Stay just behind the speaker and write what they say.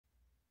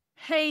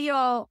Hey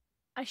y'all,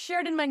 I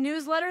shared in my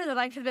newsletter that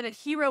I've been a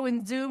hero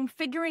in Zoom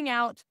figuring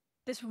out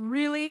this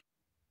really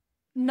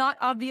not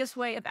obvious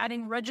way of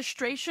adding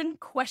registration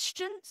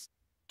questions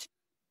to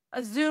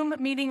a Zoom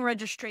meeting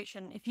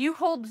registration. If you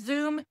hold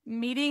Zoom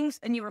meetings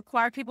and you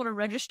require people to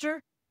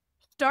register,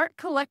 start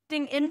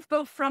collecting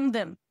info from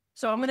them.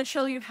 So I'm going to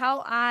show you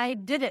how I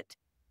did it.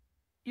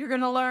 You're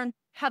going to learn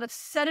how to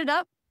set it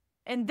up,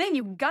 and then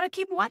you got to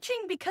keep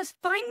watching because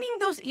finding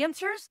those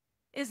answers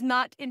is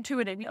not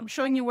intuitive. I'm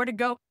showing you where to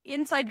go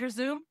inside your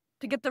Zoom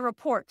to get the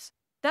reports.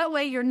 That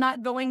way you're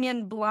not going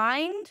in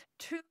blind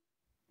to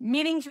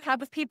meetings you have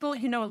with people,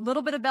 you know a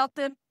little bit about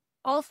them.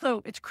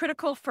 Also, it's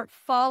critical for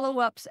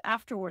follow-ups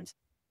afterwards.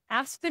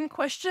 Ask them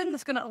questions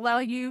that's going to allow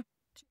you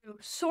to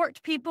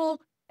sort people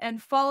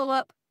and follow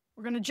up.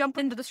 We're going to jump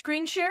into the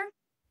screen share.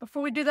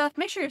 Before we do that,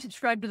 make sure you're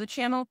subscribed to the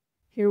channel.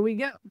 Here we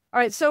go. All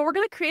right, so we're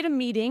going to create a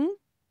meeting.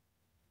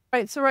 All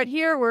right, so right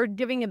here, we're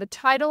giving it a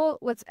title.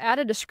 Let's add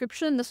a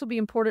description. This will be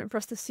important for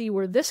us to see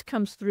where this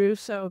comes through.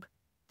 So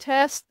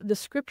test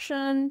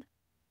description.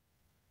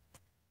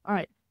 All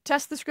right,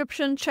 test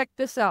description. Check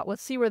this out.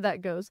 Let's see where that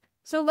goes.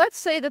 So let's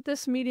say that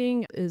this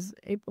meeting is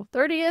April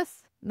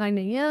 30th, 9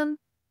 a.m.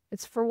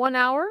 It's for 1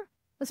 hour.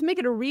 Let's make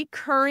it a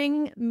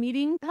recurring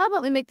meeting. How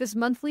about we make this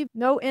monthly?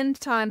 No end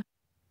time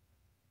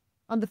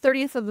on the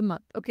 30th of the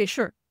month. Okay,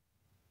 sure.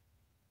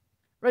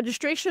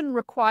 Registration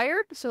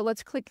required. So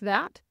let's click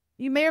that.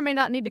 You may or may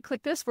not need to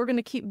click this. We're going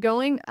to keep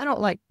going. I don't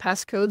like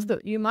passcodes,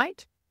 but you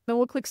might. Then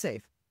we'll click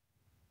save.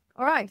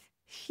 All right.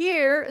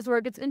 Here is where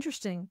it gets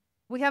interesting.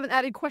 We haven't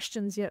added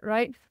questions yet,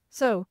 right?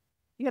 So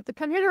you have to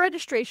come here to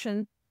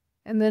registration,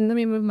 and then let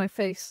me move my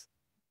face.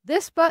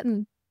 This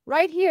button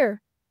right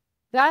here,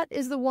 that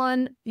is the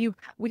one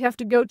we have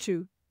to go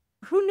to.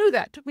 Who knew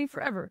that? It took me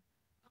forever.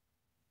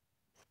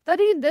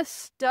 Studying this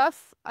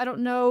stuff, I don't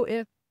know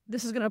if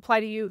this is going to apply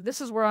to you. This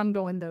is where I'm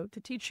going, though,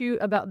 to teach you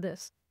about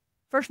this.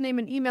 First name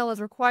and email is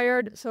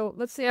required. So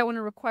let's say I want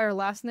to require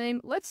last name.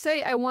 Let's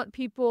say I want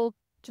people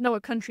to know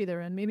what country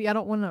they're in. Maybe I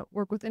don't want to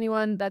work with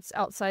anyone that's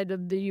outside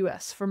of the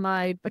US for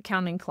my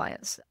accounting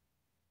clients.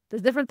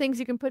 There's different things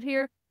you can put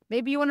here.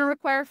 Maybe you want to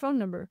require a phone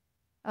number.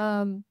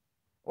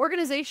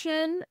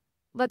 Organization,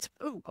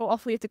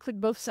 also you have to click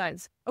both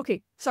sides.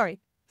 Okay,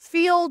 sorry.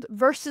 Field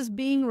versus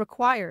being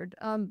required.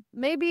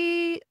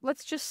 Maybe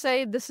let's just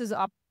say this is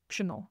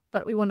optional,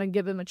 but we want to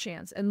give them a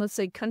chance. And let's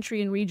say country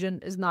and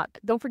region is not.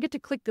 Don't forget to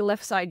click the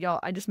left side,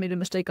 y'all. I just made a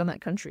mistake on that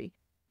country.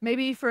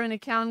 Maybe for an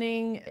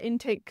accounting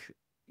intake,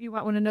 you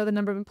might want to know the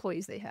number of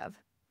employees they have.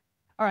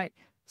 All right.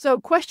 So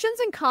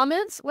questions and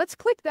comments, let's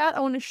click that. I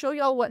want to show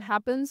y'all what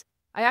happens.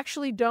 I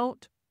actually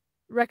don't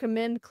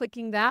recommend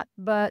clicking that,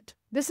 but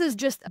this is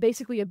just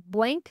basically a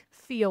blank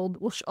field.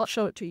 I'll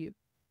show it to you.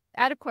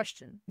 Add a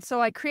question.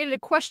 So I created a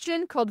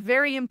question called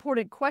very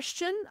important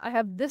question. I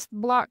have this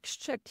box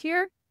checked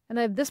here, and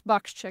I have this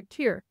box checked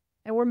here.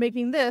 And we're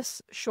making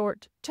this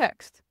short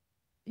text.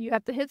 You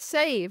have to hit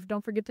save.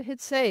 Don't forget to hit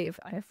save.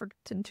 I have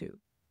forgotten to.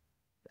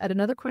 Add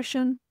another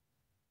question.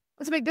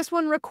 Let's make this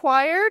one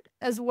required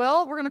as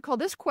well. We're going to call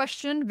this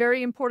question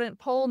very important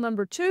poll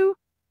number 2.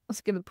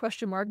 Let's give it a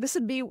question mark. This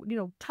would be,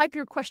 type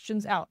your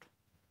questions out.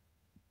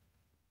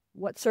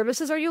 What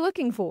services are you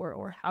looking for?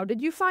 Or how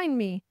did you find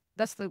me?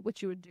 That's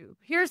what you would do.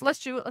 Let's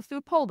do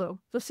a poll though.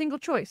 So single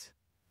choice.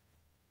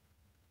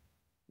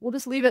 We'll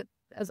just leave it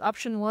as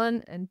option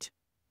 1 and 2.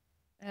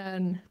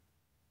 And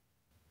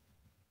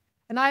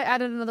I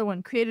added another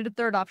one, created a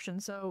third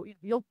option. So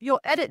you'll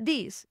edit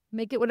these,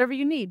 make it whatever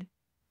you need.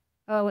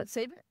 Let's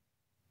save it.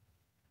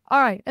 All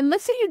right, and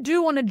let's say you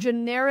do want a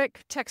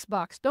generic text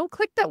box. Don't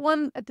click that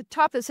one at the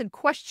top that said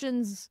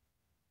questions.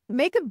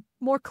 Make a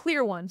more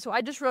clear one. So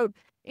I just wrote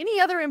any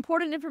other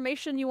important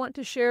information you want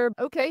to share.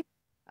 Okay.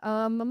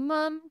 We're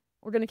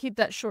going to keep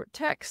that short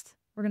text.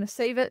 We're going to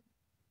save it.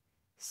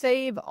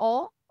 Save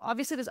all.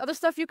 Obviously, there's other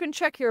stuff you can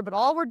check here, but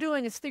all we're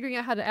doing is figuring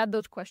out how to add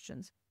those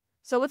questions.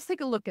 So let's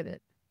take a look at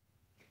it.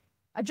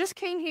 I just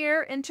came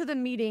here into the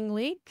meeting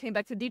link, came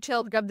back to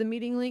details, grabbed the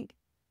meeting link.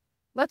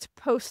 Let's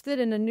post it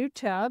in a new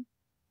tab.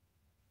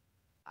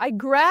 I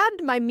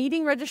grabbed my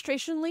meeting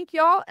registration link,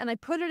 y'all, and I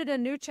put it in a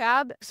new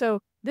tab.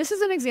 So this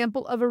is an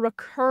example of a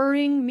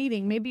recurring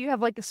meeting. Maybe you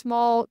have like a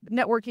small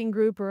networking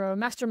group or a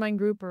mastermind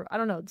group or I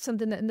don't know,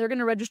 something and they're going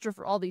to register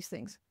for all these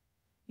things.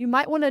 You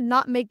might want to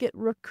not make it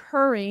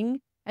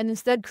recurring and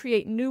instead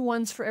create new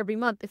ones for every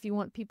month if you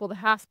want people to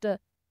have to,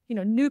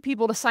 new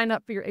people to sign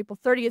up for your April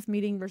 30th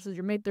meeting versus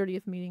your May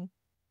 30th meeting.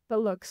 But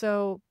look,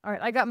 so, all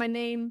right, I got my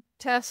name,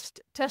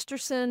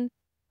 Testerson.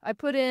 I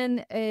put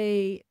in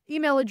a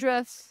email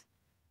address.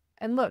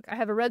 And look, I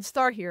have a red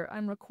star here.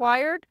 I'm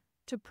required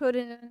to put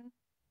in,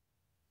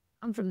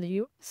 I'm from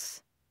the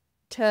US,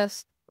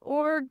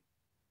 test.org.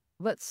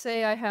 Let's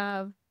say I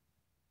have,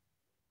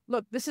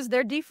 look, this is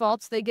their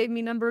defaults. They gave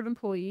me number of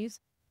employees,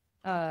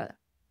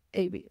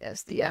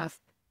 ABSDF.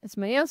 That's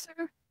my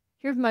answer.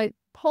 Here's my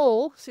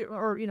poll,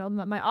 or,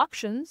 my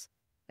options,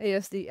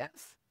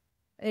 ASDF,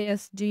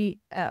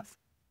 ASDF.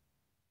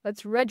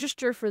 Let's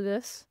register for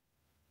this.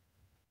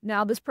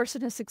 Now this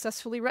person has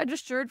successfully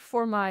registered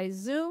for my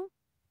Zoom.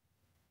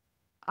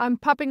 I'm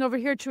popping over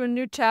here to a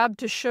new tab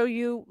to show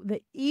you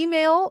the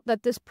email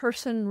that this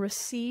person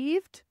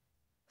received.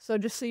 So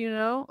just so you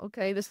know,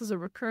 okay, this is a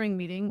recurring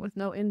meeting with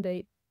no end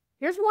date.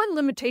 Here's one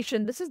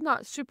limitation. This is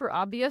not super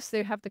obvious.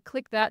 They have to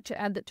click that to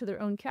add that to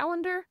their own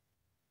calendar.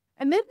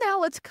 And then now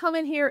let's come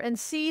in here and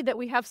see that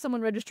we have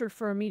someone registered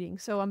for a meeting.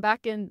 So I'm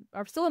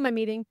still in my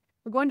meeting.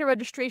 We're going to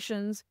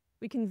registrations.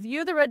 We can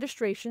view the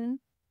registration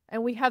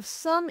and we have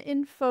some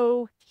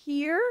info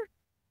here,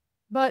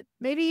 but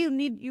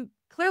maybe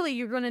clearly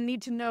you're going to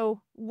need to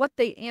know what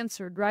they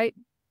answered, right?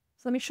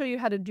 So let me show you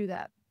how to do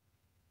that.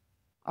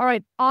 All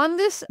right, on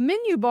this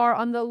menu bar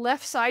on the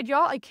left side,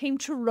 y'all, I came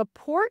to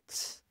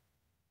reports.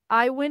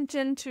 I went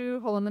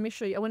into, hold on, let me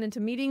show you. I went into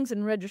meetings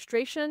and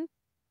registration.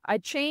 I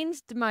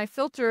changed my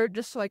filter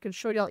just so I could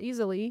show y'all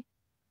easily.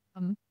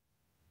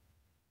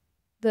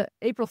 The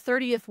April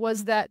 30th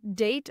was that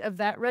date of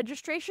that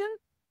registration.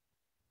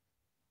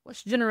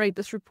 Let's generate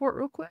this report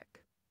real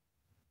quick.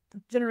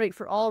 Generate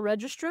for all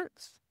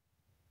registrants.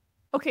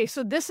 Okay,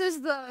 so this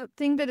is the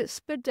thing that it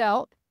spit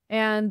out.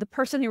 And the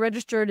person who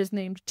registered is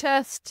named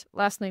Test,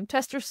 last name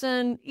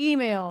Testerson,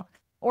 email,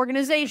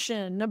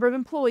 organization, number of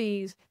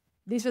employees.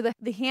 These are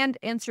the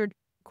hand-answered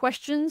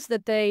questions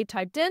that they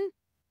typed in.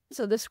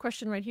 So this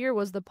question right here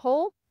was the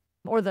poll,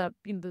 or the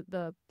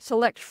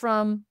select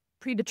from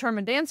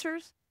predetermined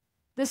answers.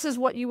 This is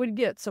what you would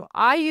get. So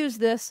I use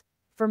this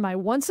for my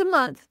once a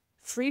month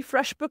free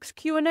FreshBooks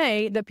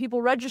Q&A that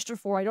people register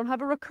for. I don't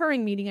have a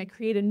recurring meeting. I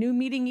create a new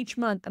meeting each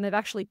month, and I've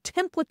actually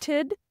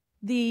templated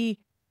the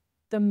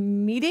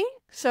meeting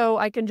so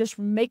I can just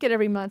make it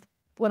every month.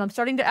 When I'm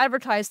starting to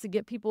advertise to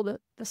get people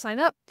to sign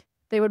up,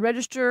 they would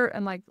register,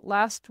 and like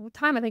last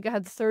time I think I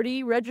had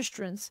 30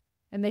 registrants,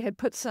 and they had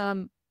put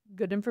some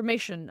good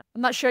information.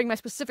 I'm not sharing my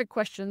specific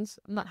questions.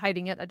 I'm not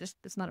hiding it.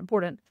 It's not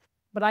important.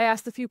 But I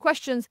asked a few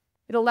questions.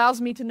 It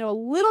allows me to know a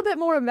little bit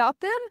more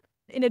about them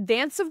in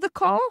advance of the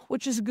call,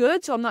 which is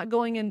good. So I'm not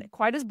going in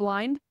quite as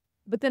blind,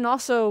 but then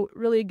also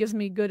really gives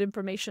me good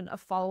information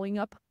of following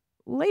up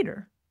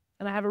later.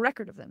 And I have a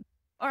record of them.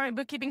 All right,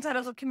 Bookkeeping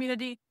Titles of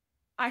Community.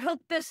 I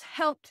hope this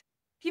helped.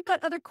 If you've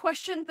got other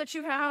questions that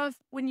you have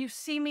when you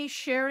see me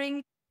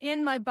sharing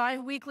in my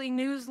bi-weekly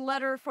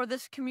newsletter for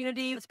this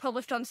community that's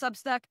published on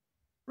Substack,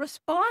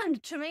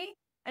 respond to me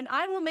and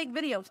I will make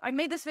videos. I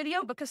made this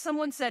video because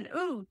someone said,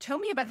 ooh, tell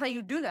me about how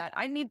you do that.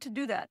 I need to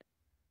do that.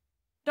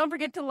 Don't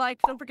forget to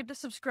like, don't forget to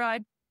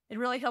subscribe. It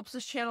really helps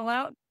this channel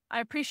out. I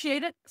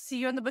appreciate it. See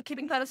you in the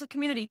Bookkeeping Titles of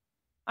Community.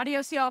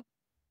 Adios, y'all.